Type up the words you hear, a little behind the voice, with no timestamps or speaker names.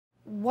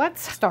What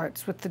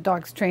starts with the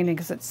dog's training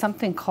is it's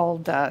something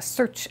called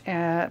search,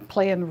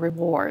 play, and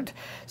reward.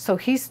 So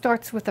he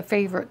starts with a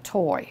favorite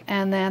toy,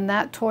 and then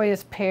that toy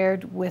is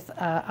paired with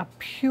a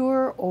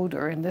pure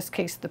odor, in this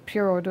case the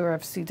pure odor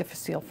of C.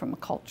 difficile from a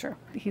culture.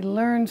 He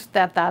learns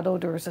that that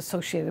odor is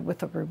associated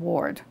with a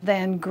reward.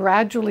 Then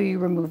gradually you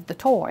remove the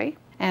toy,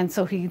 and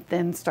so he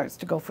then starts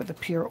to go for the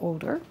pure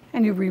odor,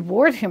 and you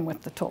reward him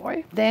with the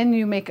toy. Then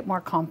you make it more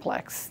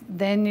complex.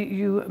 Then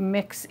you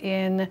mix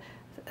in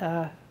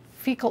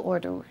fecal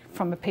odor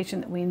from a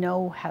patient that we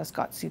know has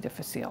got C.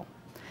 difficile.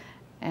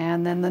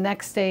 And then the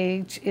next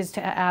stage is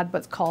to add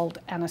what's called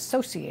an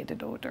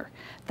associated odor.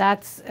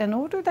 That's an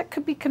odor that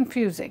could be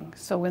confusing.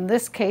 So in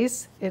this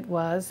case, it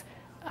was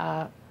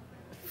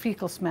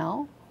fecal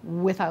smell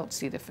without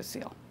C.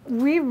 difficile.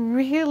 We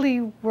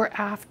really were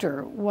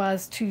after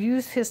was to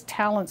use his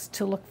talents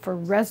to look for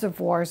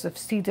reservoirs of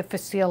C.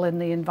 difficile in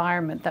the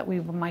environment that we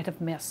might have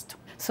missed.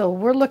 So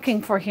we're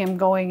looking for him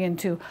going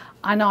into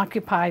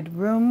unoccupied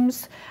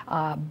rooms,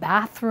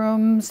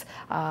 bathrooms,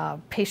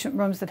 patient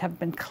rooms that have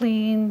been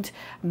cleaned,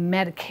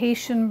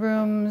 medication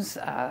rooms,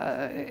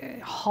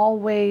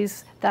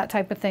 hallways, that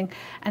type of thing,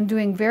 and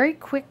doing very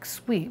quick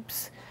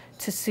sweeps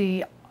to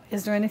see,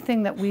 is there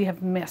anything that we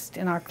have missed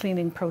in our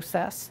cleaning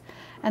process?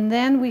 And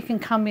then we can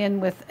come in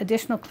with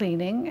additional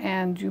cleaning,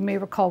 and you may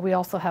recall we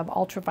also have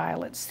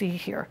ultraviolet C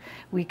here.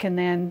 We can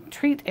then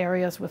treat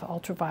areas with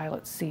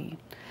ultraviolet C.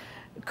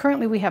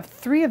 Currently we have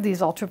 3 of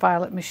these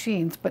ultraviolet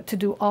machines, but to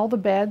do all the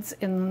beds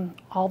in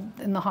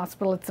the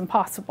hospital, it's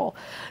impossible.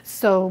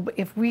 So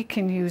if we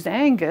can use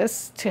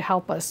Angus to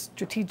help us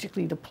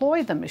strategically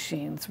deploy the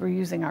machines, we're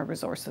using our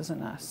resources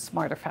in a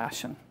smarter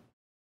fashion.